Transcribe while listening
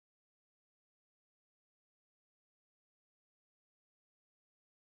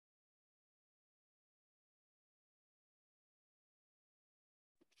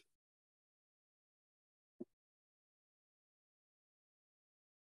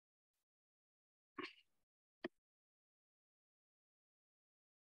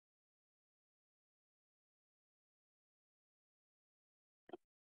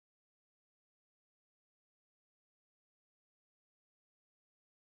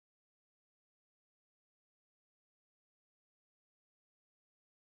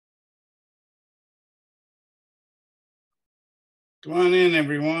Come on in,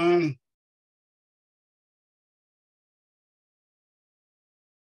 everyone.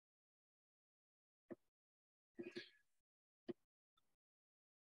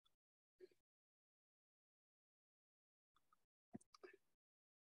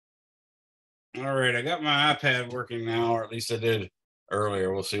 All right, I got my iPad working now, or at least I did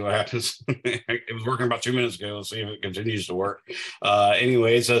earlier. We'll see what happens. It was working about 2 minutes ago. Let's see if it continues to work.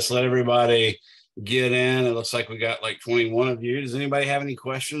 Anyways, let's let everybody get in. It looks like we got like 21 of you. Does anybody have any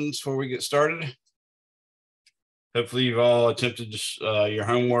questions before we get started? Hopefully you've all attempted your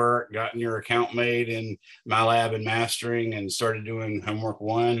homework, gotten your account made in MyLab and Mastering, and started doing homework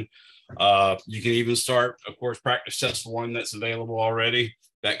 1. You can even start, of course, practice test 1 that's available already.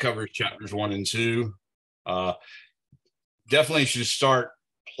 That covers chapters 1 and 2. Definitely should start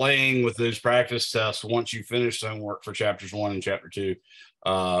playing with those practice tests once you finish homework for chapters 1 and chapter 2.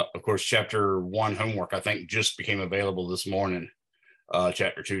 Of course, chapter 1 homework, I think, just became available this morning.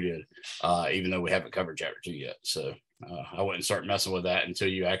 Chapter 2 did, even though we haven't covered chapter 2 yet. So I wouldn't start messing with that until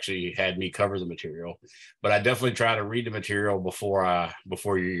you actually had me cover the material. But I definitely try to read the material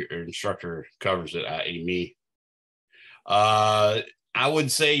before your instructor covers it, i.e. me. I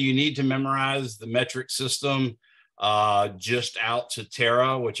would say you need to memorize the metric system just out to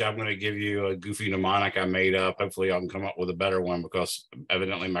Terra, which I'm going to give you a goofy mnemonic I made up. Hopefully I can come up with a better one, because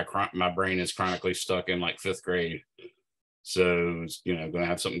evidently my brain is chronically stuck in like 5th grade. So, going to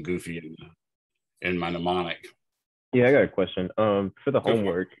have something goofy in my mnemonic. Yeah, I got a question. For the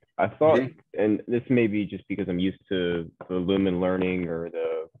homework, I thought, and this may be just because I'm used to the Lumen Learning or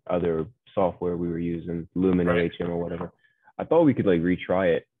the other software we were using, Lumen OHM or whatever. I thought we could like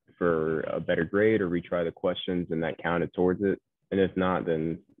retry it for a better grade, or retry the questions and that counted towards it. And if not,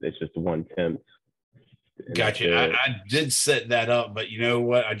 then it's just one attempt. Gotcha. I did set that up, but you know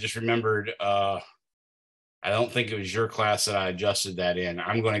what? I just remembered. I don't think it was your class that I adjusted that in.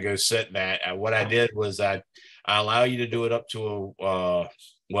 I'm going to go set that. What I did was I allow you to do it up to I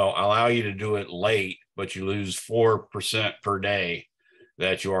allow you to do it late, but you lose 4% per day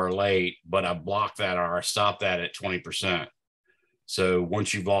that you are late. But I block that, or I stop that at 20%. So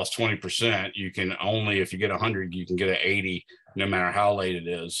once you've lost 20%, you can only, if you get 100, you can get an 80, no matter how late it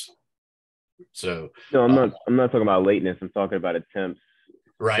is. So no, I'm not talking about lateness. I'm talking about attempts.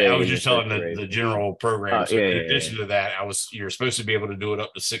 Right. I was just telling the general program. So in addition to that, you're supposed to be able to do it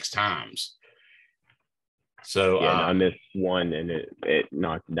up to 6 times. So I missed one and it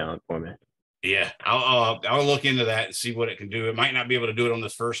knocked it down for me. Yeah, I'll look into that and see what it can do. It might not be able to do it on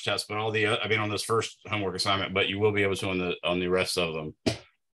this first test, but on this first homework assignment, but you will be able to on the rest of them.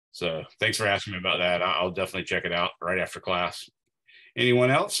 So thanks for asking me about that. I'll definitely check it out right after class. Anyone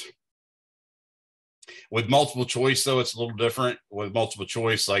else? With multiple choice, though, it's a little different. With multiple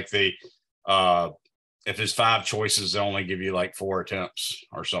choice, like if there's 5 choices, they only give you like 4 attempts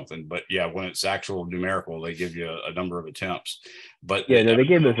or something. But yeah, when it's actual numerical, they give you a number of attempts. But yeah, no, they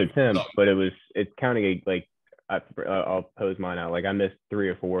gave us attempts, but it's counting like I'll pose mine out. Like I missed 3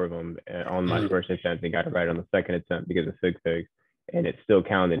 or 4 of them on my first attempt and got it right on the second attempt because of sig figs, and it's still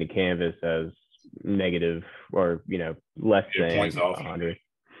counted in Canvas as negative, or less than 100.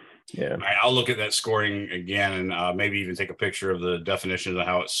 Yeah, I'll look at that scoring again, and maybe even take a picture of the definition of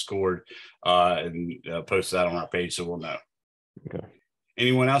how it's scored and post that on our page so we'll know. Okay.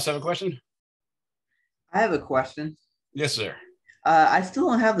 Anyone else have a question? I have a question. Yes, sir. I still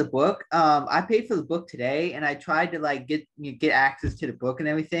don't have the book. I paid for the book today, and I tried to like get access to the book and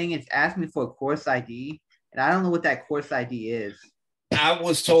everything. It's asked me for a course ID, and I don't know what that course ID is. I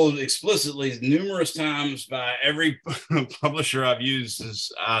was told explicitly numerous times by every publisher I've used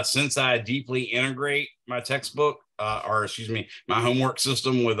is since I deeply integrate my textbook, my homework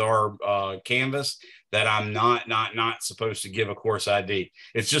system with our Canvas, that I'm not supposed to give a course ID.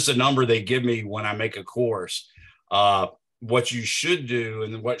 It's just a number they give me when I make a course. What you should do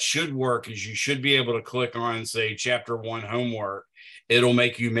and what should work is you should be able to click on, say, chapter 1 homework. It'll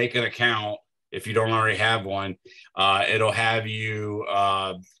make you make an account. If you don't already have one, it'll have you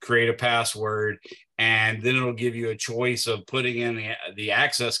create a password, and then it'll give you a choice of putting in the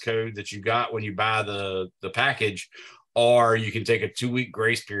access code that you got when you buy the package, or you can take a 2-week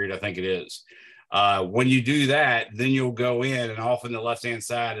grace period, I think it is. When you do that, then you'll go in, and off in the left-hand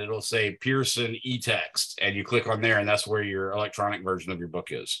side, it'll say Pearson eText, and you click on there, and that's where your electronic version of your book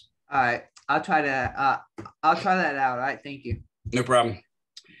is. All right, I'll try that. I'll try that out. All right, thank you. No problem.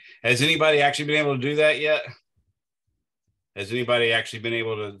 Has anybody actually been able to do that yet? Has anybody actually been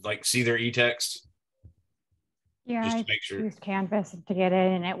able to like see their eText? Yeah, I used Canvas to get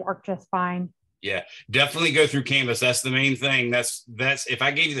in, and it worked just fine. Yeah, definitely go through Canvas. That's the main thing. That's if I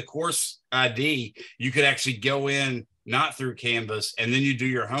gave you the course ID, you could actually go in not through Canvas, and then you do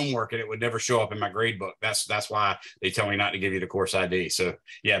your homework and it would never show up in my grade book. That's why they tell me not to give you the course ID. So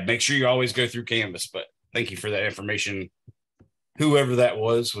yeah, make sure you always go through Canvas. But thank you for that information. Whoever that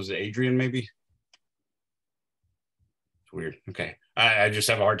was it Adrian maybe? It's weird. Okay. I just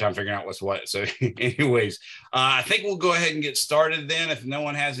have a hard time figuring out what's what. So anyways, I think we'll go ahead and get started then if no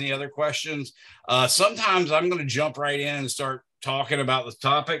one has any other questions. Sometimes I'm going to jump right in and start talking about the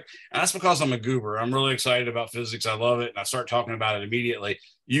topic. And that's because I'm a goober. I'm really excited about physics. I love it. And I start talking about it immediately.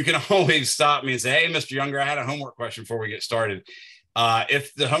 You can always stop me and say, hey, Mr. Younger, I had a homework question before we get started.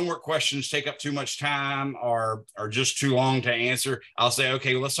 If the homework questions take up too much time or are just too long to answer, I'll say,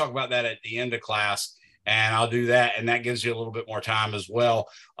 okay, well, let's talk about that at the end of class. And I'll do that. And that gives you a little bit more time as well.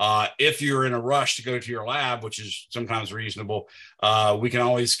 If you're in a rush to go to your lab, which is sometimes reasonable, we can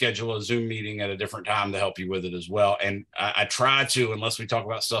always schedule a Zoom meeting at a different time to help you with it as well. And I try to, unless we talk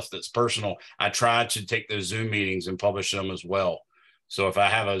about stuff that's personal, I try to take those Zoom meetings and publish them as well. So if I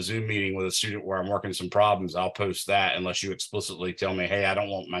have a Zoom meeting with a student where I'm working some problems, I'll post that unless you explicitly tell me, hey, I don't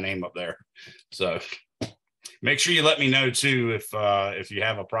want my name up there. So make sure you let me know too if you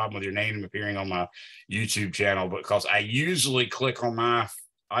have a problem with your name appearing on my YouTube channel, because I usually click on my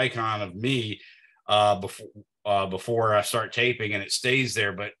icon of me before I start taping and it stays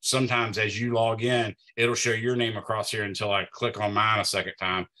there. But sometimes as you log in, it'll show your name across here until I click on mine a second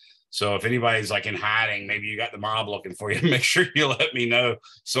time. So if anybody's like in hiding, maybe you got the mob looking for you, make sure you let me know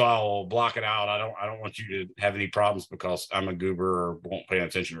so I'll block it out. I don't want you to have any problems because I'm a goober or won't pay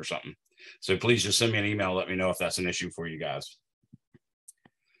attention or something. So please just send me an email. Let me know if that's an issue for you guys.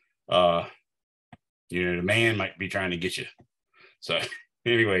 The man might be trying to get you. So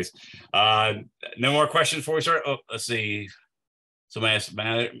anyways, no more questions before we start. Oh, let's see. Somebody asked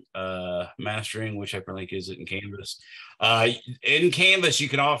mastering, which hyperlink is it in Canvas? In Canvas, you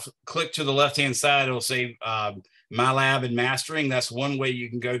can click to the left-hand side. It'll say My Lab and Mastering. That's one way you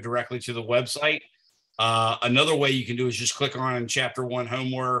can go directly to the website. Another way you can do is just click on Chapter 1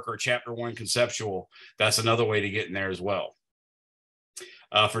 Homework or Chapter 1 Conceptual. That's another way to get in there as well.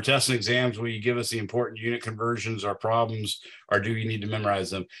 For tests and exams, will you give us the important unit conversions or problems, or do you need to memorize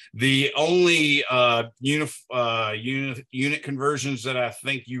them? The only unit conversions that I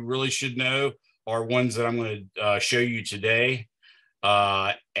think you really should know are ones that I'm going to show you today.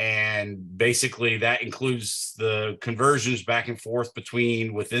 And basically that includes the conversions back and forth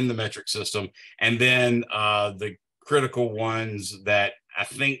within the metric system. And then the critical ones that I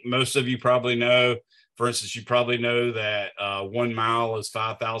think most of you probably know. For instance, you probably know that 1 mile is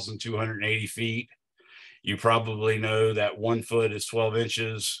 5,280 feet. You probably know that 1 foot is 12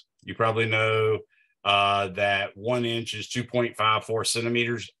 inches. You probably know that 1 inch is 2.54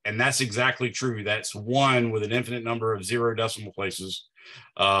 centimeters. And that's exactly true. That's 1 with an infinite number of 0 decimal places,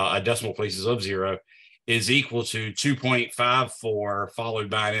 decimal places of 0 is equal to 2.54 followed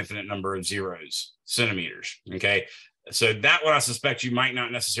by an infinite number of zeros, centimeters. Okay. So that one, I suspect you might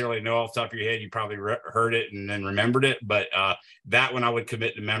not necessarily know off the top of your head. You probably heard it and then remembered it, but that one I would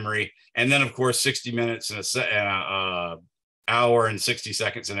commit to memory. And then, of course, 60 minutes and an hour and 60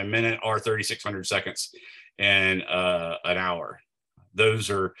 seconds in a minute, or 3,600 seconds in an hour.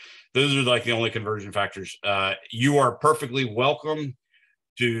 Those are like the only conversion factors. You are perfectly welcome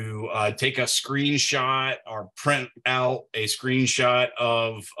to take a screenshot or print out a screenshot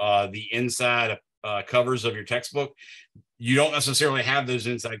of the inside covers of your textbook. You don't necessarily have those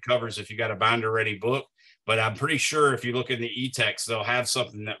inside covers if you got a binder ready book, but I'm pretty sure if you look in the e-text, they'll have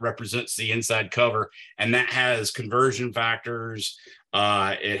something that represents the inside cover, and that has conversion factors.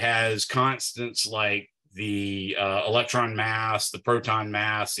 It has constants like the electron mass, the proton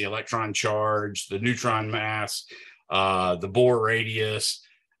mass, the electron charge, the neutron mass, the Bohr radius,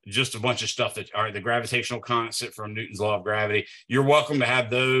 just a bunch of stuff that are the gravitational constant from Newton's law of gravity. You're welcome to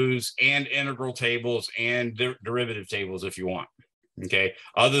have those and integral tables and derivative tables if you want. Okay.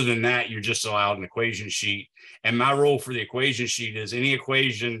 Other than that, you're just allowed an equation sheet. And my rule for the equation sheet is any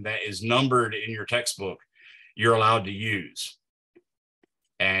equation that is numbered in your textbook, you're allowed to use.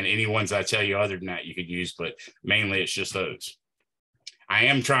 And any ones I tell you other than that, you could use, but mainly it's just those. I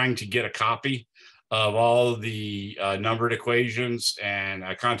am trying to get a copy of all the numbered equations, and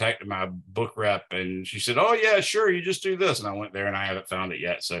I contacted my book rep and she said, oh yeah, sure, you just do this. And I went there and I haven't found it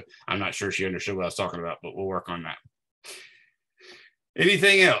yet. So I'm not sure she understood what I was talking about, but we'll work on that.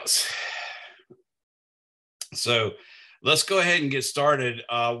 Anything else? So let's go ahead and get started.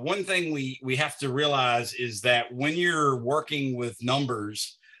 One thing we have to realize is that when you're working with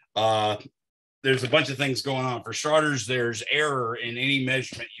numbers, there's a bunch of things going on. For starters, there's error in any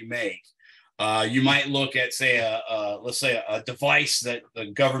measurement you make. You might look at, say, let's say a device that the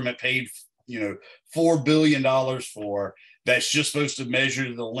government paid $4 billion for, that's just supposed to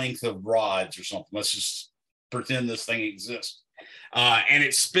measure the length of rods or something. Let's just pretend this thing exists. And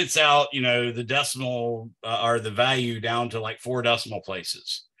it spits out, the decimal or the value down to like 4 decimal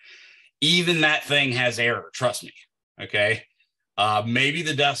places. Even that thing has error, trust me. Okay. Maybe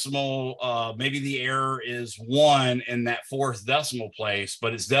the decimal, maybe the error is 1 in that 4th decimal place,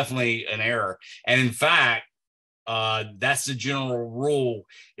 but it's definitely an error. And in fact, that's the general rule.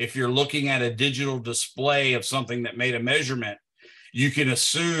 If you're looking at a digital display of something that made a measurement, you can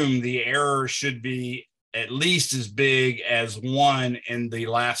assume the error should be at least as big as 1 in the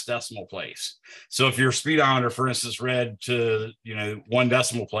last decimal place. So if your speedometer, for instance, read to 1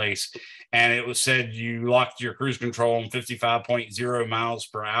 decimal place, and it was said you locked your cruise control on 55.0 miles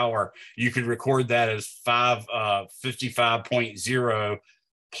per hour, you could record that as 55.0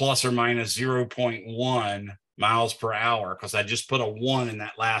 plus or minus 0.1 miles per hour, because I just put a 1 in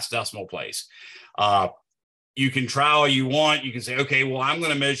that last decimal place. You can try all you want. You can say, okay, well, I'm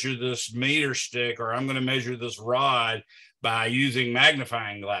going to measure this meter stick, or I'm going to measure this rod by using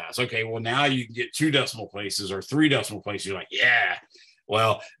magnifying glass. Okay, well, now you can get 2 decimal places or 3 decimal places. You're like, yeah.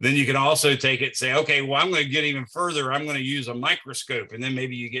 Well, then you can also take it and say, okay, well, I'm going to get even further. I'm going to use a microscope. And then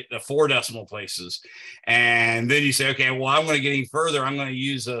maybe you get to 4 decimal places. And then you say, okay, well, I'm going to get even further. I'm going to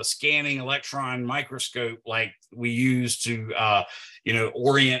use a scanning electron microscope like we use to,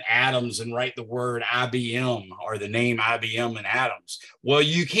 orient atoms and write the word IBM or the name IBM in atoms. Well,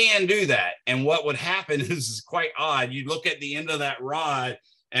 you can do that. And what would happen is quite odd. You'd look at the end of that rod,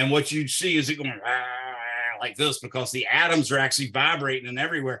 and what you'd see is it going like this, because the atoms are actually vibrating and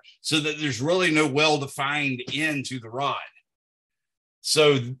everywhere, so that there's really no well-defined end to the rod.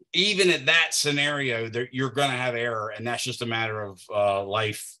 So even at that scenario, you're going to have error, and that's just a matter of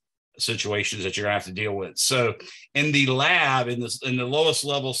life situations that you're going to have to deal with. So in the lab, in the lowest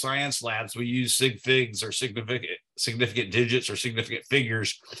level science labs, we use sig figs, or significant digits or significant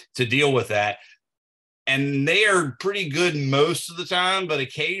figures, to deal with that. And they are pretty good most of the time, but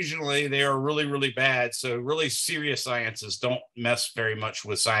occasionally they are really, really bad. So really serious sciences don't mess very much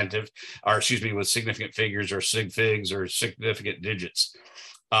with with significant figures or sig figs or significant digits.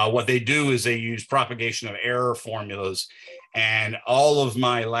 What they do is they use propagation of error formulas. And all of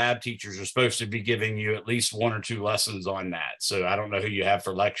my lab teachers are supposed to be giving you at least 1 or 2 lessons on that. So I don't know who you have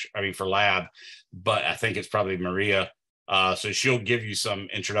for lab, but I think it's probably Maria. So she'll give you some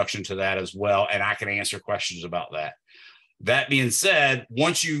introduction to that as well, and I can answer questions about that. That being said,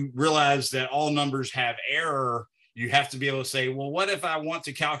 once you realize that all numbers have error, you have to be able to say, well, what if I want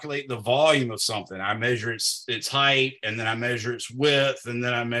to calculate the volume of something? I measure its height, and then I measure its width, and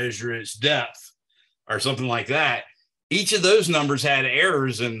then I measure its depth, or something like that. Each of those numbers had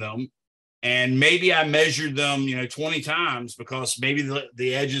errors in them. And maybe I measured them, 20 times, because maybe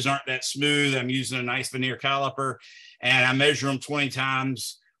the edges aren't that smooth. I'm using a nice veneer caliper, and I measure them 20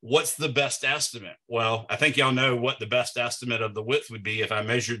 times. What's the best estimate? Well, I think y'all know what the best estimate of the width would be if I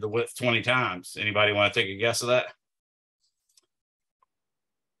measured the width 20 times. Anybody want to take a guess of that?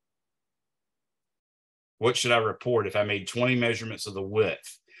 What should I report if I made 20 measurements of the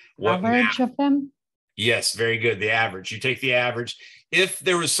width? Average of them? Yes, very good. The average. You take the average. If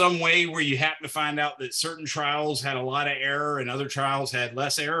there was some way where you happen to find out that certain trials had a lot of error and other trials had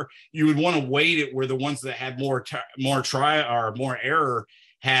less error, you would want to weight it where the ones that had more error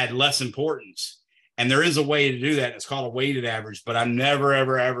had less importance. And there is a way to do that. It's called a weighted average, but I'm never,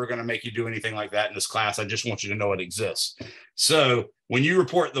 ever, ever going to make you do anything like that in this class. I just want you to know it exists. So when you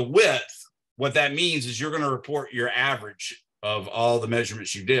report the width, what that means is you're going to report your average of all the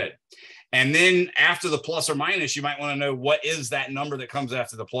measurements you did. And then after the plus or minus, you might want to know, what is that number that comes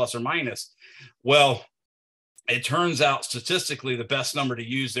after the plus or minus? Well, it turns out statistically, the best number to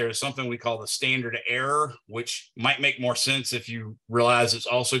use there is something we call the standard error, which might make more sense if you realize it's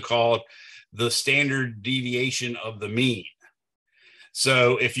also called the standard deviation of the mean.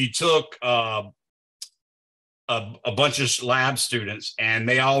 So if you took a bunch of lab students and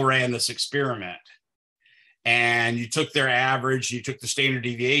they all ran this experiment, and you took their average, you took the standard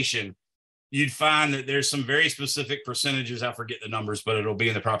deviation, you'd find that there's some very specific percentages. I forget the numbers, but it'll be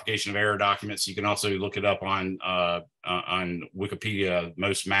in the propagation of error documents. You can also look it up on Wikipedia.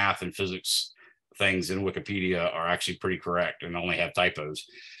 Most math and physics things in Wikipedia are actually pretty correct and only have typos.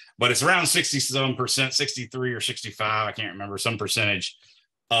 But it's around 60-some%, 63 or 65, I can't remember, some percentage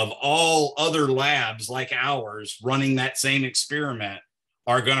of all other labs like ours running that same experiment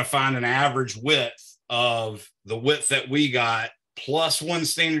are going to find an average width of the width that we got plus 1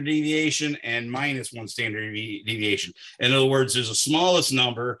 standard deviation and minus 1 standard deviation. In other words, there's a smallest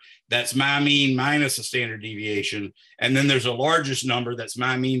number that's my mean minus a standard deviation. And then there's a largest number that's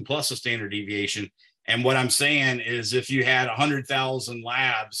my mean plus a standard deviation. And what I'm saying is if you had 100,000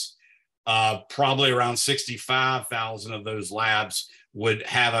 labs, probably around 65,000 of those labs would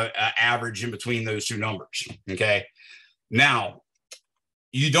have an average in between those two numbers. Okay. Now,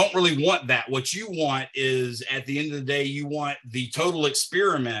 you don't really want that. What you want is, at the end of the day, you want the total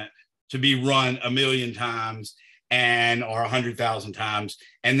experiment to be run 1,000,000 times or 100,000 times.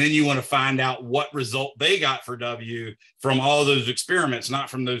 And then you want to find out what result they got for W from all those experiments, not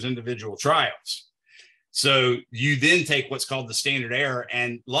from those individual trials. So you then take what's called the standard error.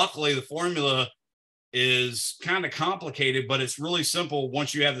 And luckily, the formula is kind of complicated, but it's really simple.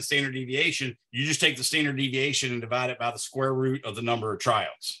 Once you have the standard deviation, you just take the standard deviation and divide it by the square root of the number of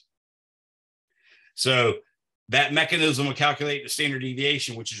trials. So that mechanism of calculating the standard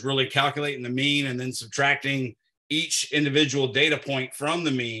deviation, which is really calculating the mean and then subtracting each individual data point from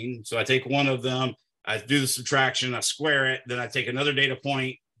the mean. So I take one of them, I do the subtraction, I square it, then I take another data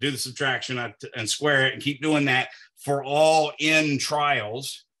point, do the subtraction and square it, and keep doing that for all n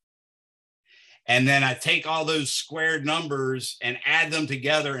trials. And then I take all those squared numbers and add them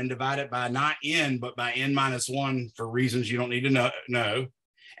together and divide it by not n, but by n minus 1 for reasons you don't need to know.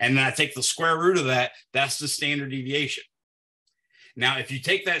 And then I take the square root of that. That's the standard deviation. Now, if you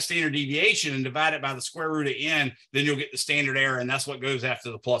take that standard deviation and divide it by the square root of n, then you'll get the standard error. And that's what goes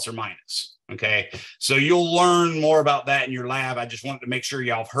after the plus or minus. Okay. So you'll learn more about that in your lab. I just wanted to make sure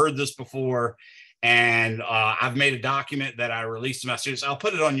y'all have heard this before. And I've made a document that I released to my students. I'll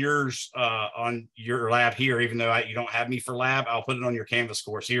put it on yours, on your lab here, even though you don't have me for lab. I'll put it on your Canvas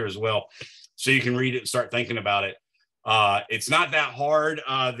course here as well, so you can read it and start thinking about it. It's not that hard.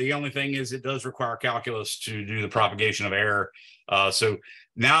 The only thing is it does require calculus to do the propagation of error. So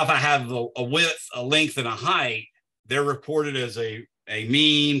now if I have a width, a length, and a height, they're reported as a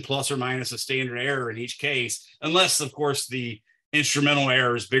mean plus or minus a standard error in each case, unless, of course, the instrumental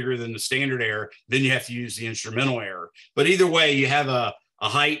error is bigger than the standard error, then you have to use the instrumental error. But either way, you have a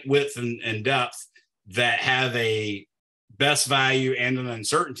height, width, and depth that have a best value and an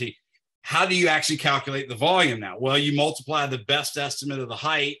uncertainty. How do you actually calculate the volume now? Well, you multiply the best estimate of the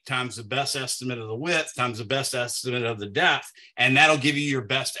height times the best estimate of the width times the best estimate of the depth, and that'll give you your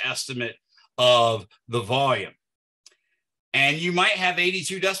best estimate of the volume. And you might have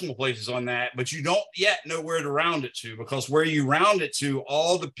 82 decimal places on that, but you don't yet know where to round it to, because where you round it to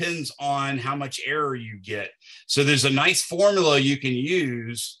all depends on how much error you get. So there's a nice formula you can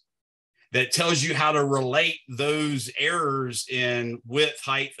use that tells you how to relate those errors in width,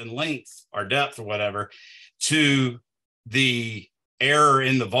 height, and length, or depth, or whatever, to the error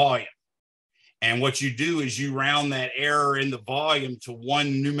in the volume. And what you do is you round that error in the volume to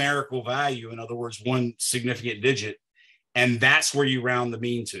one numerical value, in other words, one significant digit. And that's where you round the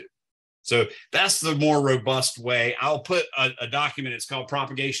mean to. So that's the more robust way. I'll put a document, it's called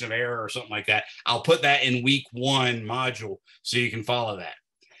propagation of error or something like that. I'll put that in week 1 module so you can follow that.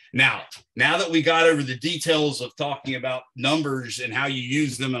 Now that we got over the details of talking about numbers and how you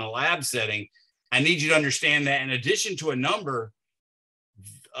use them in a lab setting, I need you to understand that in addition to a number,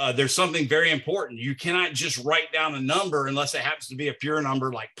 there's something very important. You cannot just write down a number unless it happens to be a pure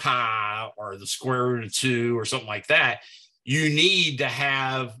number like pi or the square root of 2 or something like that. You need to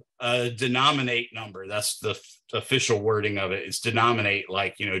have a denominate number. That's the official wording of it. It's denominate,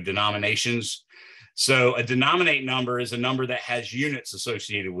 like, denominations. So a denominate number is a number that has units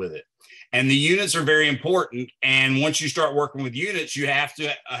associated with it. And the units are very important. And once you start working with units, you have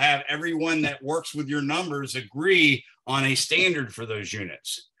to have everyone that works with your numbers agree on a standard for those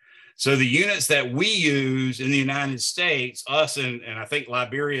units. So the units that we use in the United States, us and I think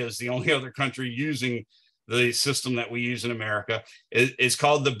Liberia is the only other country using the system that we use in America, is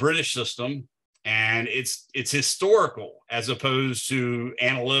called the British system. And it's historical as opposed to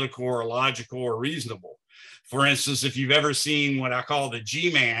analytical or logical or reasonable. For instance, if you've ever seen what I call the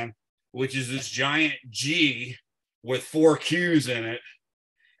G-man, which is this giant G with 4 Q's in it,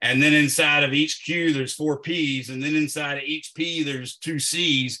 and then inside of each Q, there's 4 P's, and then inside of each P, there's 2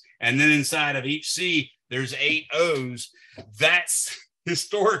 C's, and then inside of each C, there's 8 O's. That's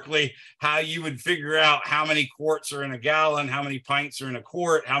historically how you would figure out how many quarts are in a gallon, how many pints are in a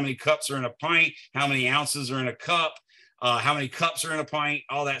quart, how many cups are in a pint, how many ounces are in a cup, how many cups are in a pint,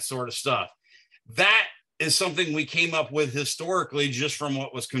 all that sort of stuff. That is something we came up with historically just from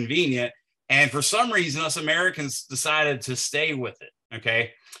what was convenient. And for some reason, us Americans decided to stay with it.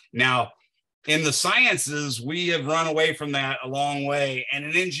 Okay. Now, in the sciences, we have run away from that a long way. And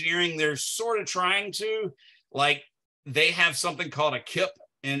in engineering, they're sort of trying to, like, they have something called a KIP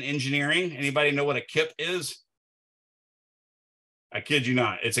in engineering. Anybody know what a KIP is? I kid you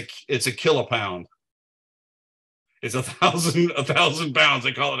not. It's a kilopound. It's 1,000 pounds.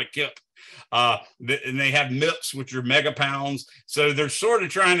 They call it a KIP. And they have MIPS, which are megapounds. So they're sort of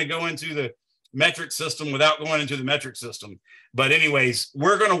trying to go into the metric system without going into the metric system. But anyways,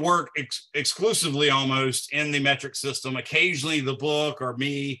 we're going to work exclusively almost in the metric system. Occasionally the book or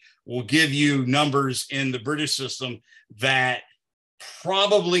me will give you numbers in the British system that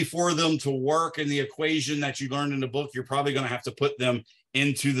probably for them to work in the equation that you learned in the book, you're probably going to have to put them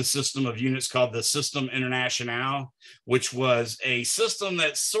into the system of units called the System International, which was a system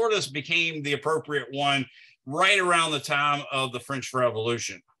that sort of became the appropriate one right around the time of the French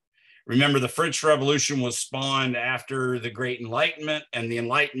Revolution. Remember, the French Revolution was spawned after the Great Enlightenment, and the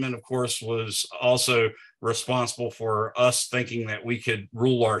Enlightenment, of course, was also responsible for us thinking that we could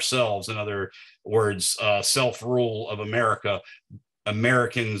rule ourselves. In other words, self-rule of America,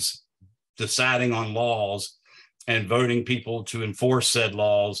 Americans deciding on laws and voting people to enforce said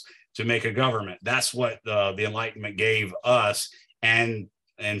laws to make a government. That's what the Enlightenment gave us. And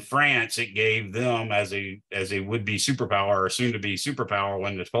in France, it gave them, as a would-be superpower or soon-to-be superpower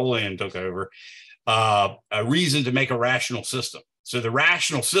when Napoleon took over, a reason to make a rational system. So the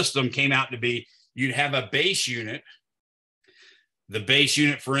rational system came out to be, you'd have a base unit. The base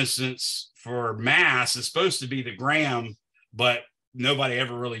unit, for instance, for mass is supposed to be the gram, but nobody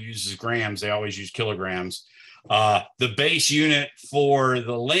ever really uses grams. They always use kilograms. The base unit for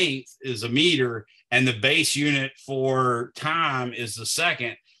the length is a meter, and the base unit for time is the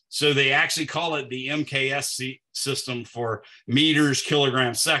second. So they actually call it the MKS system for meters,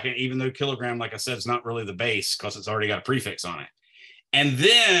 kilograms, second, even though kilogram, like I said, is not really the base because it's already got a prefix on it. And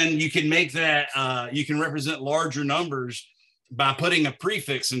then you can make that, you can represent larger numbers by putting a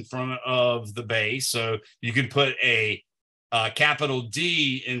prefix in front of the base. So you could put a capital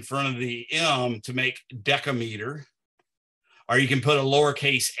D in front of the M to make decameter, or you can put a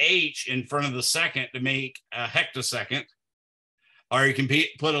lowercase h in front of the second to make a hectosecond, or you can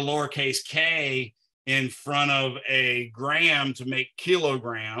put a lowercase k in front of a gram to make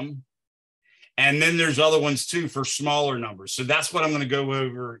kilogram. And then there's other ones too for smaller numbers. So that's what I'm going to go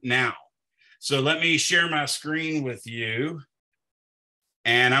over now. So let me share my screen with you.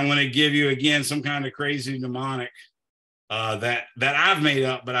 And I'm going to give you again some kind of crazy mnemonic that I've made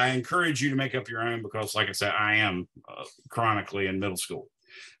up, but I encourage you to make up your own because, like I said, I am chronically in middle school.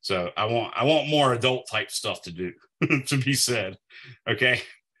 So I want more adult type stuff to do, to be said. Okay.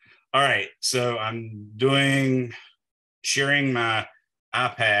 All right. So I'm sharing my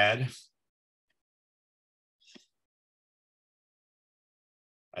iPad.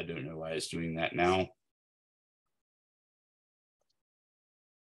 I don't know why it's doing that now.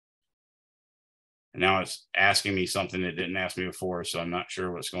 And now it's asking me something that didn't ask me before, so I'm not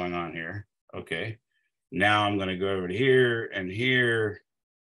sure what's going on here. Okay. Now I'm going to go over to here and here.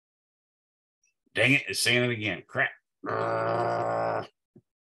 Dang it, it's saying it again. Crap.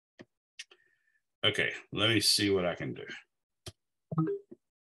 Okay, let me see what I can do.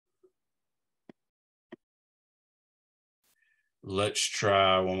 Let's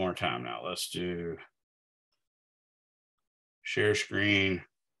try one more time now. Let's do share screen.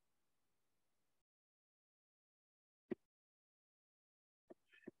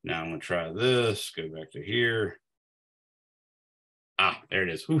 Now I'm going to try this, go back to here. Ah, there it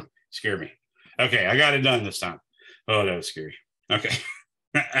is. Whew, scared me. Okay, I got it done this time. Oh, that was scary. Okay.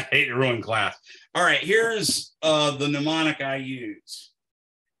 I hate to ruin class. All right, here's the mnemonic I use.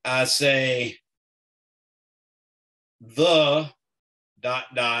 I say the ...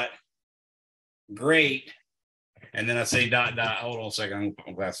 great, and then I say ... hold on a second, I'm gonna put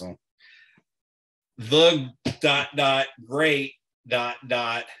my glasses on. The ... great ...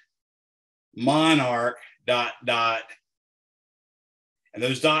 monarch ... and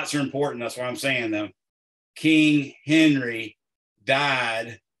those dots are important, that's why I'm saying them. King Henry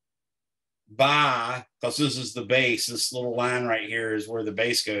died by, because this is the base, this little line right here is where the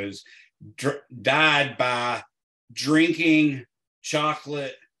base goes, died by drinking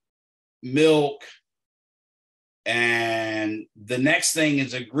chocolate milk. And the next thing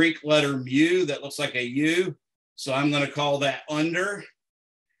is a Greek letter mu that looks like a U. So I'm going to call that under.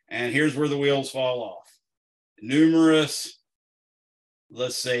 And here's where the wheels fall off. Numerous,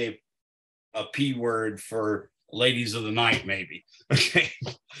 let's say a P word for ladies of the night, maybe. Okay.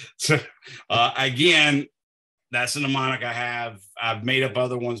 So again, that's a mnemonic I have. I've made up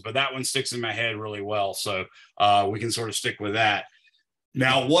other ones, but that one sticks in my head really well. So we can sort of stick with that.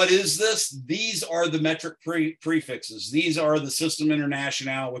 Now, what is this? These are the metric prefixes. These are the System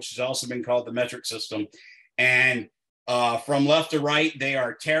International, which has also been called the metric system. And From left to right, they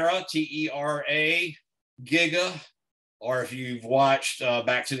are tera, T-E-R-A, giga, or if you've watched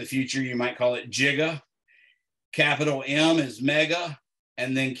Back to the Future, you might call it giga. Capital M is mega,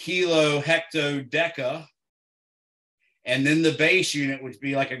 and then kilo, hecto, deca. And then the base unit would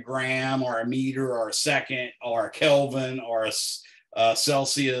be like a gram or a meter or a second or a Kelvin or a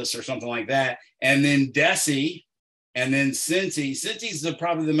Celsius or something like that. And then deci, and then centi. Centi is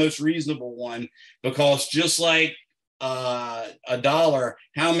probably the most reasonable one, because just like a dollar,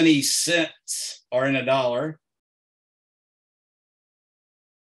 how many cents are in a dollar?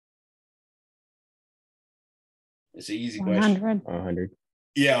 It's an easy question. 100.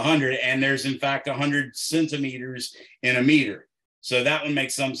 Yeah, 100. And there's in fact 100 centimeters in a meter. So that one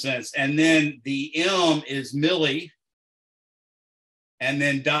makes some sense. And then the M is milli. And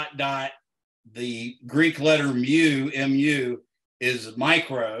then dot, dot, the Greek letter mu, mu, is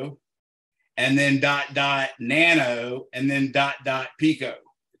micro. And then dot, dot, nano. And then dot, dot, pico.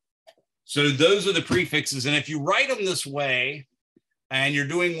 So those are the prefixes. And if you write them this way, and you're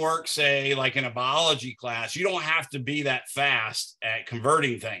doing work, say, like in a biology class, you don't have to be that fast at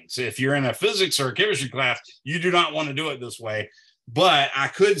converting things. If you're in a physics or a chemistry class, you do not want to do it this way. But I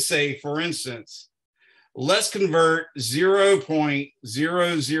could say, for instance, let's convert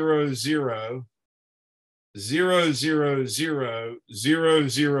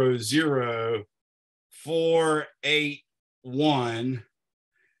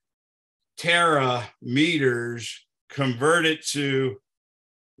terameters, convert it to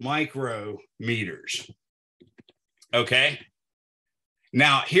micrometers. Okay.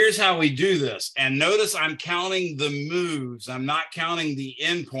 Now, here's how we do this. And notice I'm counting the moves. I'm not counting the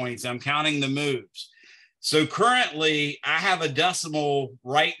endpoints. I'm counting the moves. So currently, I have a decimal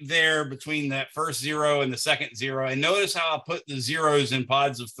right there between that first 0 and the second 0. And notice how I put the zeros in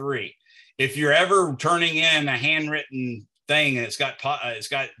pods of 3. If you're ever turning in a handwritten thing and it's got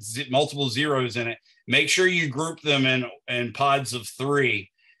multiple zeros in it, make sure you group them in pods of 3.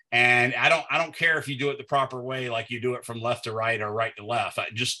 And I don't care if you do it the proper way, like you do it from left to right or right to left.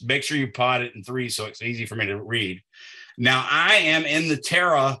 Just make sure you pod it in 3 so it's easy for me to read. Now I am in the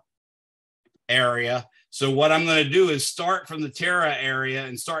tera area. So what I'm going to do is start from the tera area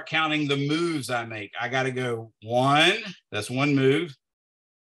and start counting the moves I make. I got to go 1. That's 1 move.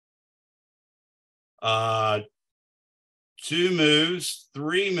 2 moves,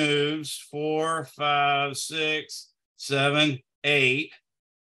 3 moves, 4, 5, 6, 7, 8,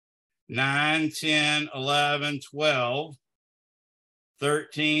 9, 10, 11, 12,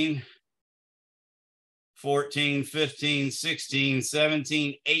 13, 14, 15, 16,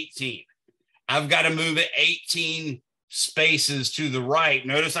 17, 18. I've got to move it 18 spaces to the right.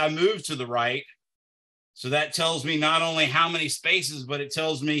 Notice I moved to the right. So that tells me not only how many spaces, but it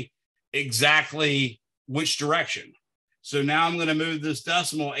tells me exactly which direction. So now I'm going to move this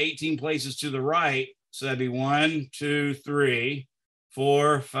decimal 18 places to the right. So that'd be 1, 2, 3,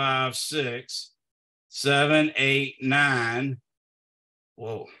 4, 5, 6, 7, 8, 9.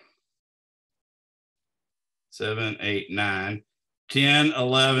 Whoa. 7, 8, 9, 10,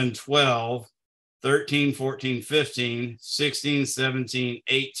 11, 12, 13, 14, 15, 16, 17,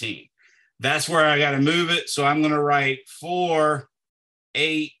 18. That's where I got to move it. So I'm going to write 4,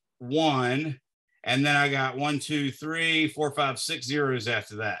 8, 1. And then I got 1, 2, 3, 4, 5, 6 zeros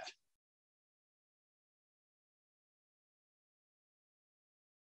after that.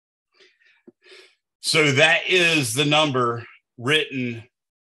 So that is the number written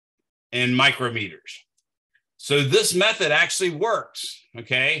in micrometers. So this method actually works,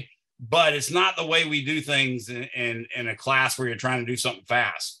 okay? But it's not the way we do things in a class where you're trying to do something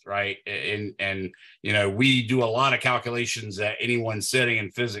fast, right? And you know, we do a lot of calculations at any one sitting in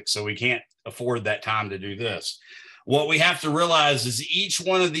physics, so we can't afford that time to do this. What we have to realize is each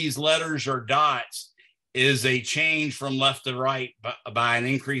one of these letters or dots is a change from left to right by an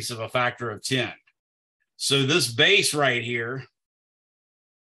increase of a factor of 10. So this base right here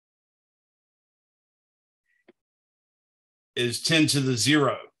is 10 to the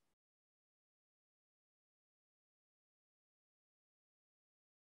 0.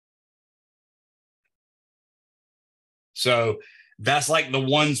 So that's like the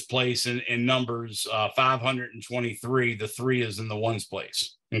ones place in numbers 523. The 3 is in the ones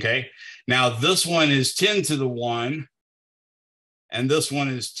place. Okay. Now this one is 10 to the 1. And this one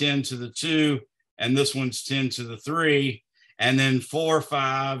is 10 to the 2. And this one's 10 to the 3. And then 4,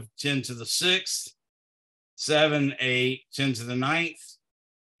 5, 10 to the 6th. 7, 8, 10 to the 9th.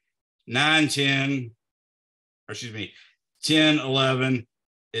 9, 10, or excuse me, 10, 11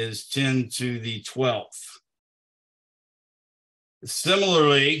 is 10 to the 12th.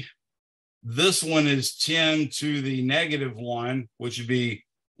 Similarly, This one is 10 to the negative 1, which would be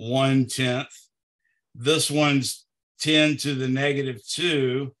 1/10. This one's 10 to the negative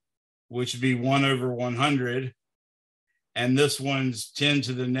 2, which would be 1/100. And this one's 10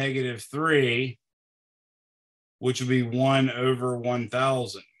 to the negative 3, which would be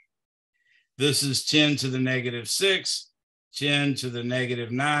 1/1000. This is 10 to the negative 6, 10 to the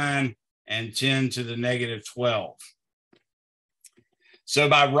negative 9, and 10 to the negative 12. So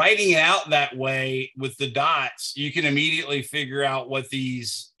by writing it out that way with the dots, you can immediately figure out what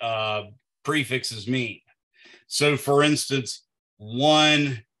these prefixes mean. So for instance,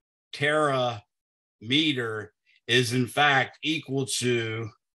 1 terameter is in fact equal to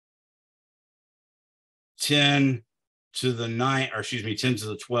 10 to the 9, or excuse me, 10 to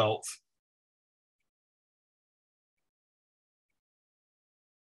the 12th.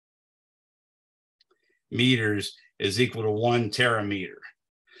 Meters is equal to 1 terameter.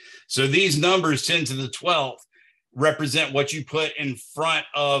 So these numbers 10 to the 12th represent what you put in front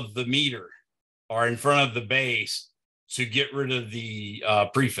of the meter or in front of the base to get rid of the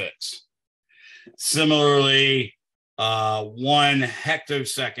prefix. Similarly, 1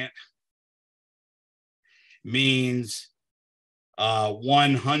 hectosecond means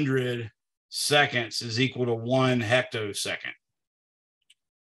 100 seconds is equal to 1 hectosecond.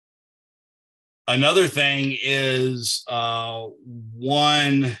 Another thing is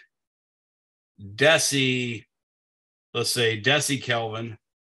 1 decikelvin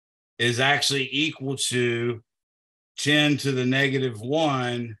is actually equal to 10 to the negative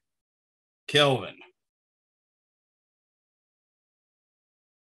 1 Kelvin.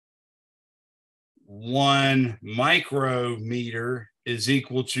 One micrometer is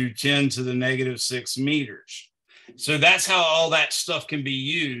equal to 10 to the negative 6 meters. So that's how all that stuff can be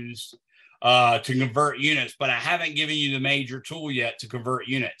used to convert units, but I haven't given you the major tool yet to convert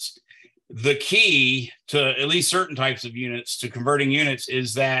units. The key to at least certain types of units to converting units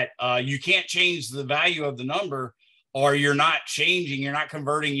is that you can't change the value of the number, or you're not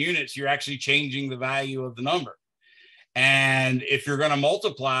converting units, you're actually changing the value of the number. And if you're going to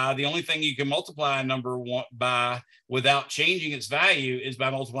multiply, the only thing you can multiply a number by without changing its value is by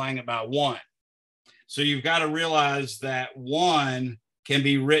multiplying it by 1. So you've got to realize that 1 can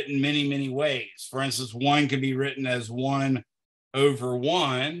be written many, many ways. For instance, 1 can be written as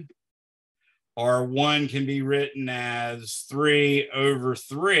 1/1, or 1 can be written as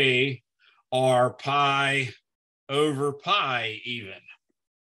 3/3, or pi/pi even.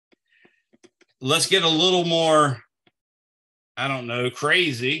 Let's get a little more, I don't know,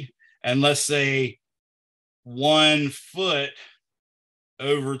 crazy. And let's say 1 foot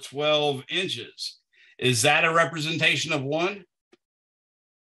over 12 inches. Is that a representation of 1?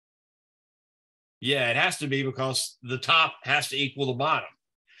 Yeah, it has to be, because the top has to equal the bottom.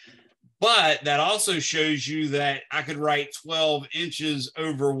 But that also shows you that I could write 12 inches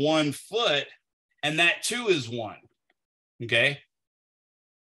over 1 foot, and that too is 1. Okay.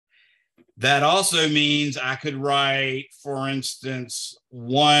 That also means I could write, for instance,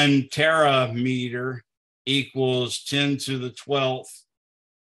 1 terameter equals 10 to the 12th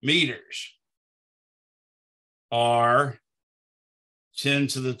meters, or 10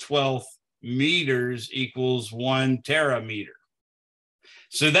 to the 12th meters equals 1 terameter.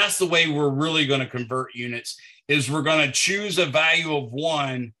 So that's the way we're really going to convert units, is we're going to choose a value of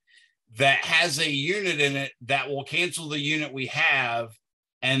 1 that has a unit in it that will cancel the unit we have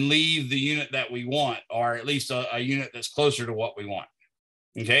and leave the unit that we want, or at least a unit that's closer to what we want.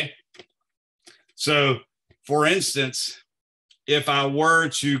 Okay. So for instance, if I were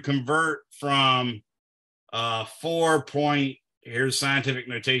to convert from here's scientific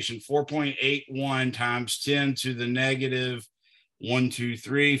notation, 4.81 times 10 to the negative 1, 2,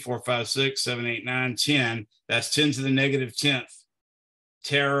 3, 4, 5, 6, 7, 8, 9, 10. That's 10 to the negative 10th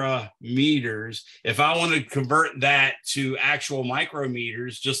terameters. If I want to convert that to actual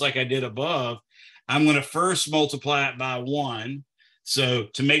micrometers, just like I did above, I'm going to first multiply it by 1. So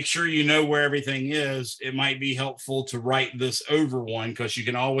to make sure you know where everything is, it might be helpful to write this over 1, because you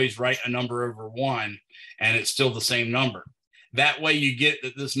can always write a number over 1 and it's still the same number. That way you get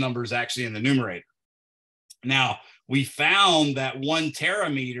that this number is actually in the numerator. Now, we found that 1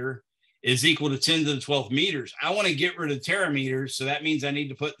 terameter is equal to 10 to the 12th meters. I want to get rid of terameters, so that means I need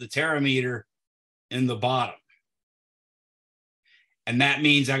to put the terameter in the bottom. And that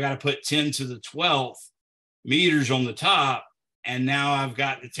means I got to put 10 to the 12th meters on the top, and now I've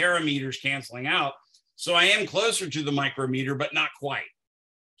got the terameters canceling out. So I am closer to the micrometer, but not quite.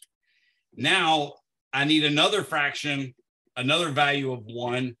 Now I need another fraction, another value of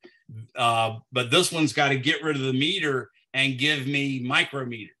 1, but this one's got to get rid of the meter and give me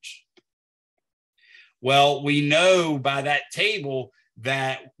micrometers. Well, we know by that table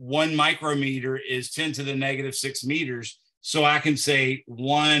that 1 micrometer is 10 to the negative 6 meters. So I can say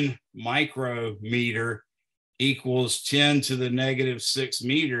 1 micrometer equals 10 to the negative 6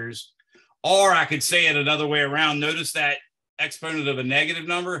 meters. Or I could say it another way around. Notice that exponent of a negative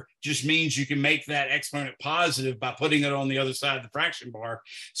number just means you can make that exponent positive by putting it on the other side of the fraction bar.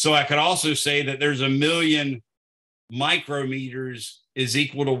 So I could also say that there's 1,000,000 micrometers is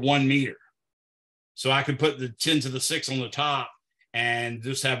equal to 1 meter. So I could put the 10 to the 6 on the top and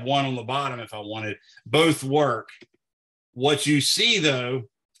just have 1 on the bottom if I wanted. Both work. What you see, though,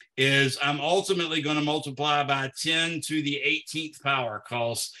 is I'm ultimately going to multiply by 10 to the 18th power,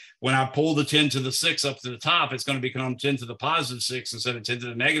 because when I pull the 10 to the 6 up to the top, it's going to become 10 to the positive 6 instead of 10 to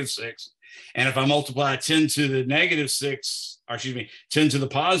the negative 6. And if I multiply 10 to the negative 6, or excuse me, 10 to the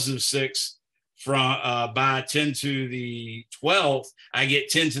positive 6 from by 10 to the 12th, I get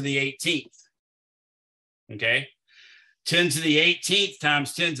 10 to the 18th. Okay. 10 to the 18th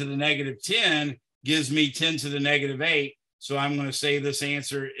times 10 to the negative 10 gives me 10 to the negative 8. So I'm going to say this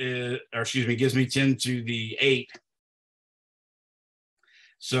answer is, or excuse me, gives me 10 to the 8.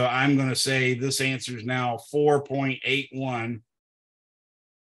 So I'm going to say this answer is now 4.81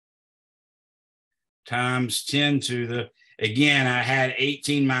 times 10 to the, again, I had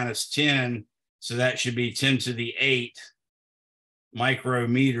 18 minus 10. So that should be 10 to the 8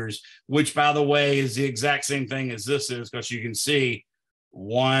 micrometers, which, by the way, is the exact same thing as this is, because you can see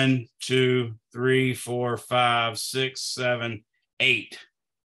 1, 2, 3, 4, 5, 6, 7, 8.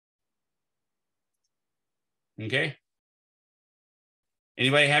 Okay.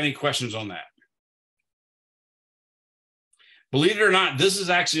 Anybody have any questions on that? Believe it or not, this is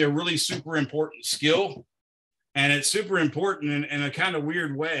actually a really super important skill. And it's super important in a kind of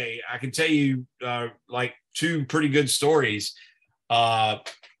weird way. I can tell you like 2 pretty good stories. I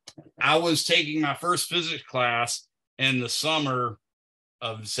was taking my first physics class in the summer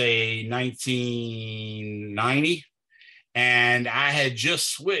of, say, 1990. And I had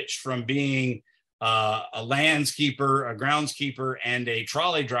just switched from being a landskeeper, a groundskeeper, and a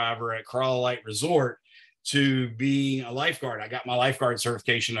trolley driver at Coral Light Resort to being a lifeguard. I got my lifeguard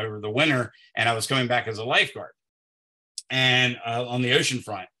certification over the winter, and I was coming back as a lifeguard and on the ocean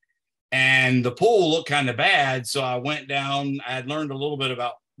front. And the pool looked kind of bad. So I went down. I had learned a little bit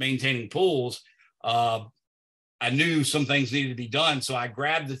about maintaining pools. I knew some things needed to be done. So I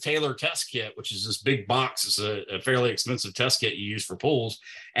grabbed the Taylor test kit, which is this big box. It's a fairly expensive test kit you use for pools.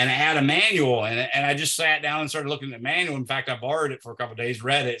 And it had a manual. And I just sat down and started looking at the manual. In fact, I borrowed it for a couple of days,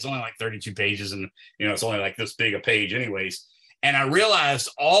 read it. It's only like 32 pages. And, you know, it's only like this big a page anyways. And I realized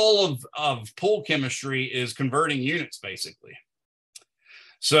all of pool chemistry is converting units, basically.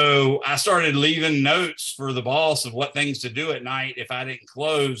 So I started leaving notes for the boss of what things to do at night if I didn't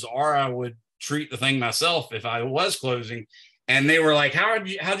close, or I would treat the thing myself if I was closing. And they were like, how'd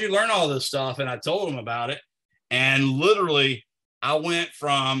you learn all this stuff? And I told them about it. And literally I went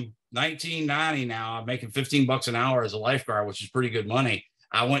from 1990, now I'm making $15 an hour as a lifeguard, which is pretty good money.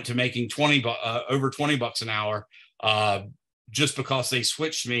 I went to making over $20 an hour just because they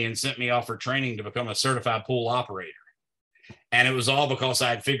switched me and sent me off for training to become a certified pool operator. And it was all because I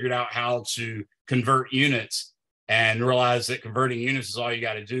had figured out how to convert units and realized that converting units is all you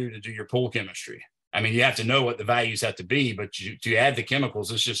got to do your pool chemistry. I mean, you have to know what the values have to be, but to add the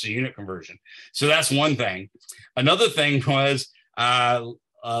chemicals, it's just a unit conversion. So that's one thing. Another thing was I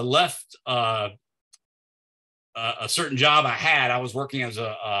left a certain job I had. I was working as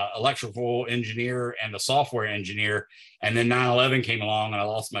a electrical engineer and a software engineer. And then 9/11 came along and I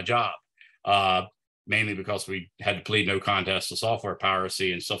lost my job. Mainly because we had to plead no contest to software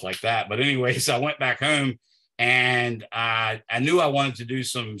piracy and stuff like that. But anyways, I went back home and I knew I wanted to do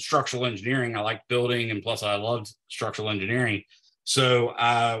some structural engineering. I liked building, and plus I loved structural engineering. So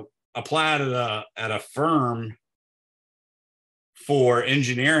I applied at a firm for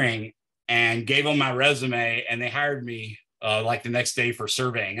engineering and gave them my resume, and they hired me like the next day for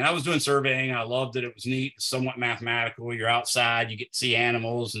surveying. And I was doing surveying. I loved it. It was neat, somewhat mathematical. You're outside, you get to see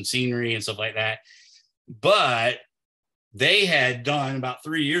animals and scenery and stuff like that. But they had done about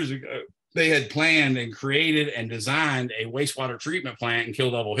 3 years ago, they had planned and created and designed a wastewater treatment plant in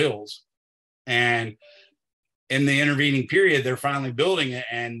Kill Devil Hills. And in the intervening period, they're finally building it.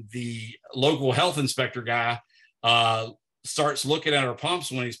 And the local health inspector guy starts looking at our pumps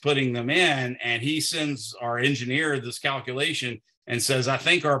when he's putting them in. And he sends our engineer this calculation and says, I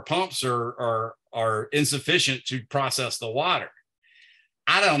think our pumps are insufficient to process the water.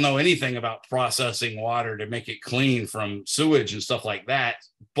 I don't know anything about processing water to make it clean from sewage and stuff like that.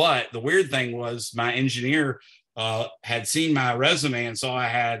 But the weird thing was my engineer had seen my resume and saw I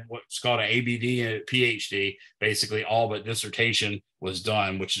had what's called an ABD and a PhD. Basically, all but dissertation was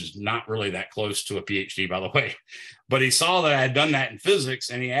done, which is not really that close to a PhD, by the way. But he saw that I had done that in physics,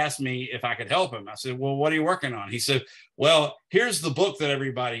 and he asked me if I could help him. I said, well, what are you working on? He said, well, here's the book that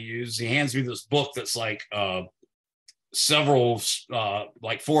everybody uses. He hands me this book that's like several,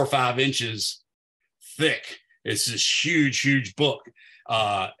 like 4 or 5 inches thick. It's this huge book.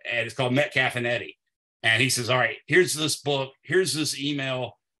 And it's called Metcalfe and Eddy. And he says, all right, here's this book. Here's this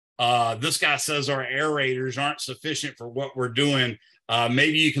email. This guy says our aerators aren't sufficient for what we're doing.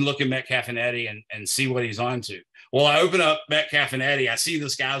 Maybe you can look at Metcalfe and Eddy and see what he's on to. Well, I open up Metcalfe and Eddy. I see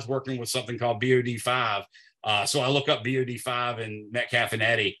this guy's working with something called BOD5. So I look up BOD5 and Metcalfe and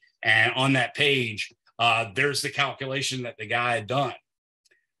Eddy. And on that page, there's the calculation that the guy had done.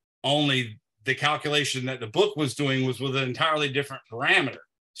 Only the calculation that the book was doing was with an entirely different parameter.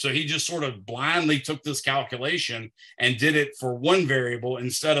 So he just sort of blindly took this calculation and did it for one variable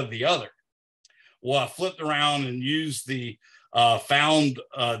instead of the other. Well, I flipped around and used found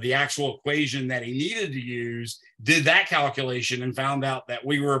the actual equation that he needed to use, did that calculation, and found out that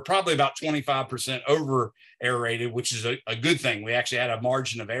we were probably about 25% over aerated, which is a good thing. We actually had a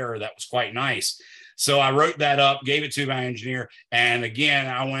margin of error that was quite nice. So I wrote that up, gave it to my engineer. And again,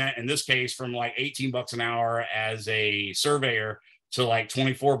 I went, in this case, from like $18 an hour as a surveyor to like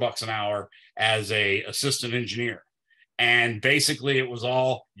 $24 an hour as a assistant engineer. And basically it was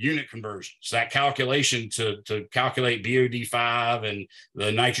all unit conversions. So that calculation to calculate BOD5 and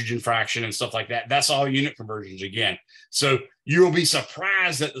the nitrogen fraction and stuff like that, that's all unit conversions again. So you'll be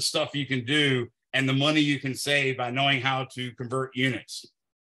surprised at the stuff you can do and the money you can save by knowing how to convert units.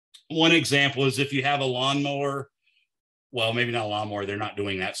 One example is if you have a lawnmower, well, maybe not a lawnmower, they're not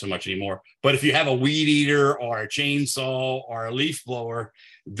doing that so much anymore. But if you have a weed eater or a chainsaw or a leaf blower,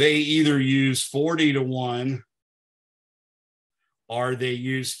 they either use 40-to-1 or they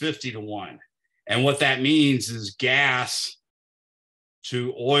use 50-to-1. And what that means is gas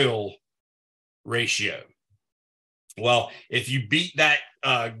to oil ratio. Well, if you beat that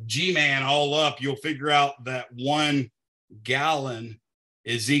G-man all up, you'll figure out that 1 gallon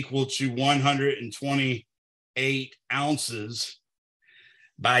is equal to 128 ounces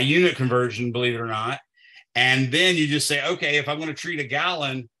by unit conversion, believe it or not. And then you just say, okay, if I'm going to treat a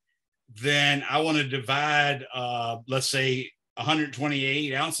gallon, then I want to divide, let's say,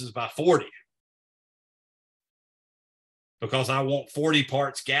 128 ounces by 40. Because I want 40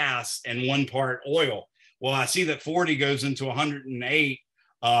 parts gas and 1 part oil. Well, I see that 40 goes into 108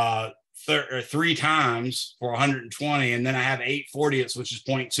 3 times for 120, and then I have 8/40ths, which is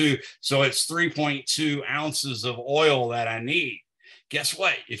 0.2. So it's 3.2 ounces of oil that I need. Guess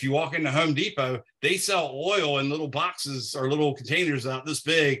what? If you walk into Home Depot, they sell oil in little boxes or little containers out this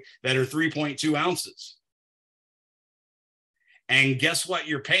big that are 3.2 ounces. And guess what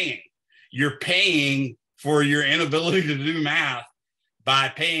you're paying? You're paying for your inability to do math by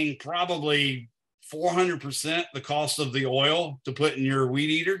paying probably 400% the cost of the oil to put in your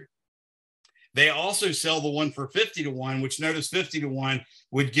weed eater. They also sell the one for 50-to-1, which notice 50-to-1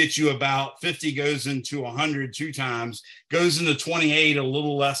 would get you about 50 goes into 100 2 times, goes into 28 a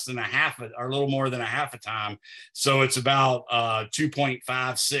little less than or a little more than a half a time. So it's about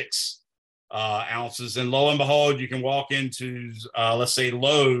 2.56 ounces. And lo and behold, you can walk into, let's say,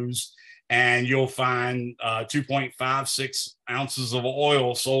 Lowe's, and you'll find 2.56 ounces of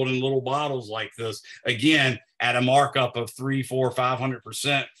oil sold in little bottles like this, again, at a markup of 300, 400,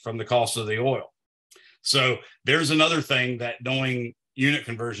 500% from the cost of the oil. So there's another thing that knowing unit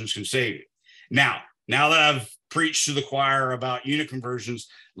conversions can save you. Now that I've preached to the choir about unit conversions,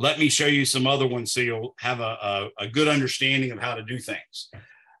 let me show you some other ones so you'll have a good understanding of how to do things.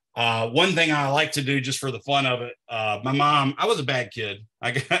 One thing I like to do just for the fun of it, my mom, I was a bad kid.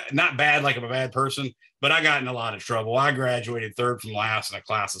 I got, not bad like I'm a bad person, but I got in a lot of trouble. I graduated 3rd from last in a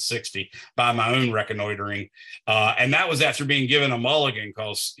class of 60 by my own reconnoitering. And that was after being given a mulligan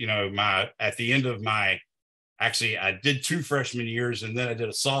because, at the end of actually, I did 2 freshman years and then I did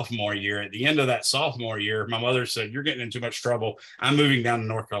a sophomore year. At the end of that sophomore year, my mother said, "You're getting in too much trouble. I'm moving down to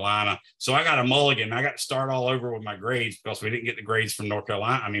North Carolina." So I got a mulligan. I got to start all over with my grades because we didn't get the grades from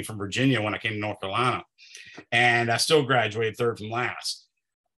from Virginia when I came to North Carolina. And I still graduated 3rd from last.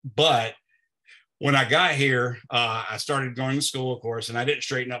 But when I got here, I started going to school, of course, and I didn't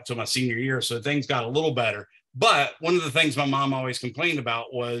straighten up till my senior year. So things got a little better. But one of the things my mom always complained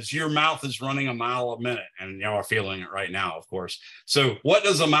about was your mouth is running a mile a minute. And y'all are feeling it right now, of course. So what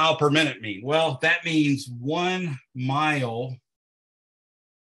does a mile per minute mean? Well, that means 1 mile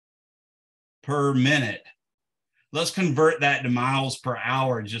per minute. Let's convert that to miles per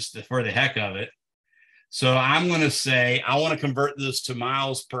hour just for the heck of it. So I'm going to say, I want to convert this to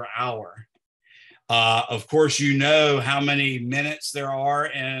miles per hour. Of course, you know how many minutes there are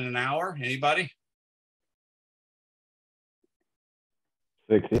in an hour. Anybody?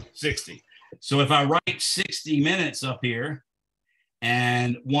 60. 60. So if I write 60 minutes up here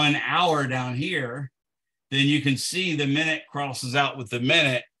and 1 hour down here, then you can see the minute crosses out with the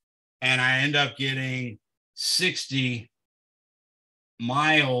minute, and I end up getting 60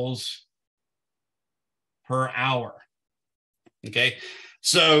 miles per hour. Okay.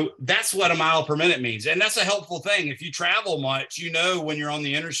 So that's what a mile per minute means. And that's a helpful thing. If you travel much, you know, when you're on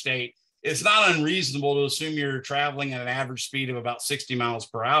the interstate, it's not unreasonable to assume you're traveling at an average speed of about 60 miles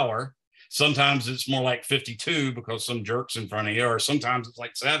per hour. Sometimes it's more like 52 because some jerk's in front of you, or sometimes it's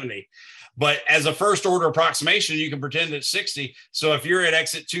like 70. But as a first order approximation, you can pretend it's 60. So if you're at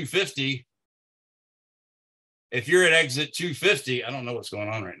exit 250, I don't know what's going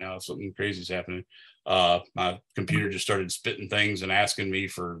on right now. Something crazy is happening. My computer just started spitting things and asking me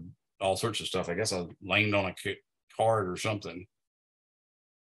for all sorts of stuff. I guess I landed on a card or something.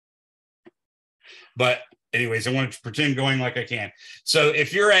 But anyways, I want to pretend going like I can. So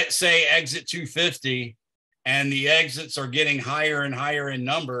if you're at, say, exit 250 and the exits are getting higher and higher in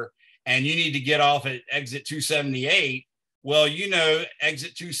number, and you need to get off at exit 278, well, you know,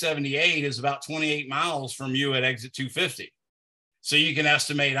 exit 278 is about 28 miles from you at exit 250. So you can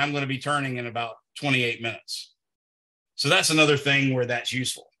estimate I'm going to be turning in about 28 minutes. So that's another thing where that's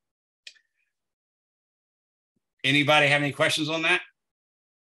useful. Anybody have any questions on that?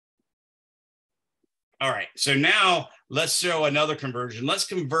 All right, so now let's show another conversion. Let's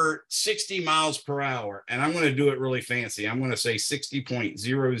convert 60 miles per hour, and I'm going to do it really fancy. I'm going to say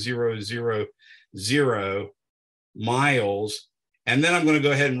 60.0000 miles, and then I'm going to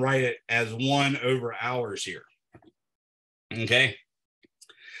go ahead and write it as 1 over hours here. Okay.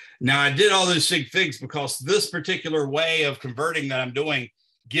 Now I did all those sig figs because this particular way of converting that I'm doing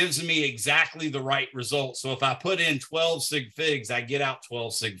gives me exactly the right result. So if I put in 12 sig figs, I get out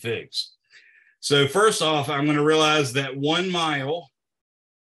 12 sig figs. So first off, I'm going to realize that 1 mile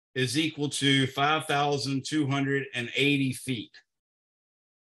is equal to 5,280 feet.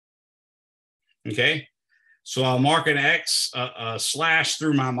 Okay. So I'll mark an X, a slash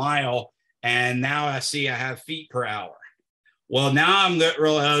through my mile, and now I see I have feet per hour. Well, now I'm going to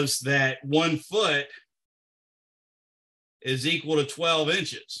realize that 1 foot is equal to 12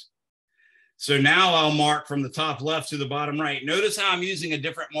 inches. So now I'll mark from the top left to the bottom right. Notice how I'm using a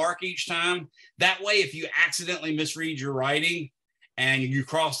different mark each time. That way, if you accidentally misread your writing and you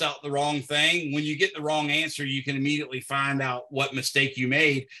crossed out the wrong thing, when you get the wrong answer, you can immediately find out what mistake you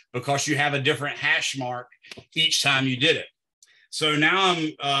made because you have a different hash mark each time you did it. So now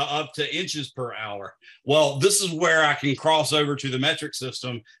I'm up to inches per hour. Well, this is where I can cross over to the metric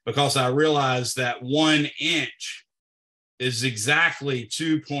system because I realized that 1 inch is exactly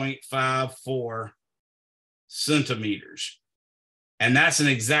 2.54 centimeters. And that's an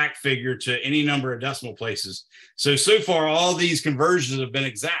exact figure to any number of decimal places. So far, all these conversions have been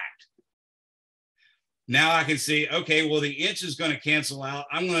exact. Now I can see, okay, well, the inch is going to cancel out.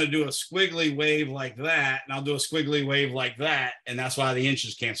 I'm going to do a squiggly wave like that, and I'll do a squiggly wave like that, and that's why the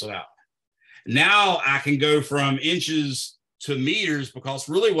inches canceled out. Now I can go from inches to meters because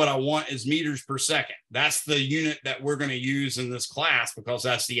really what I want is meters per second. That's the unit that we're going to use in this class because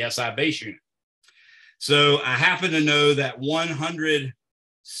that's the SI base unit. So I happen to know that 100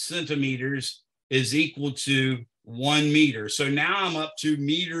 centimeters is equal to 1 meter. So now I'm up to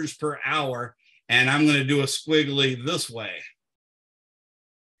meters per hour, and I'm going to do a squiggly this way.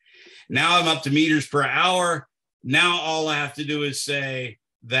 Now I'm up to meters per hour. Now all I have to do is say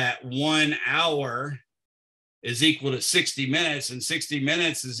that 1 hour is equal to 60 minutes, and 60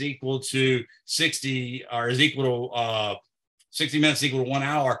 minutes is equal to 60 minutes equal to 1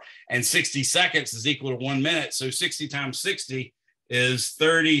 hour, and 60 seconds is equal to 1 minute. So 60 times 60 is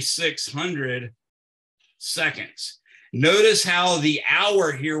 3,600 seconds. Notice how the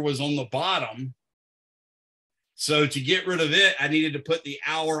hour here was on the bottom. So to get rid of it, I needed to put the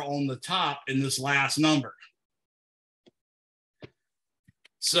hour on the top in this last number.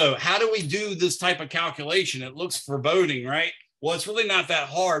 So how do we do this type of calculation? It looks foreboding, right? Well, it's really not that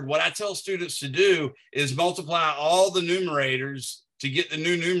hard. What I tell students to do is multiply all the numerators to get the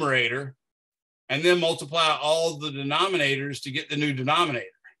new numerator, and then multiply all the denominators to get the new denominator.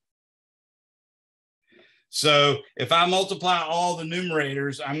 So if I multiply all the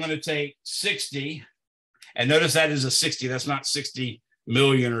numerators, I'm going to take 60, and notice that is a 60. That's not 60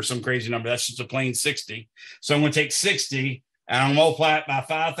 million or some crazy number. That's just a plain 60. So I'm going to take 60, and I'm going to multiply it by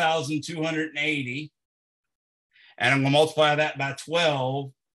 5,280. And I'm going to multiply that by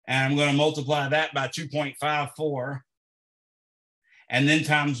 12, And I'm going to multiply that by 2.54. And then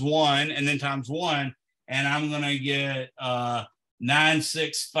times 1, and then times 1. And I'm going to get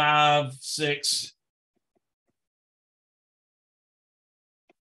 9656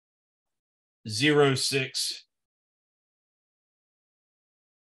 06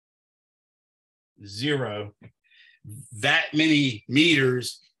 0, that many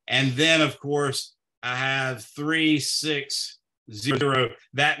meters. And then of course I have 360,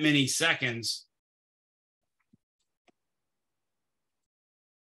 that many seconds.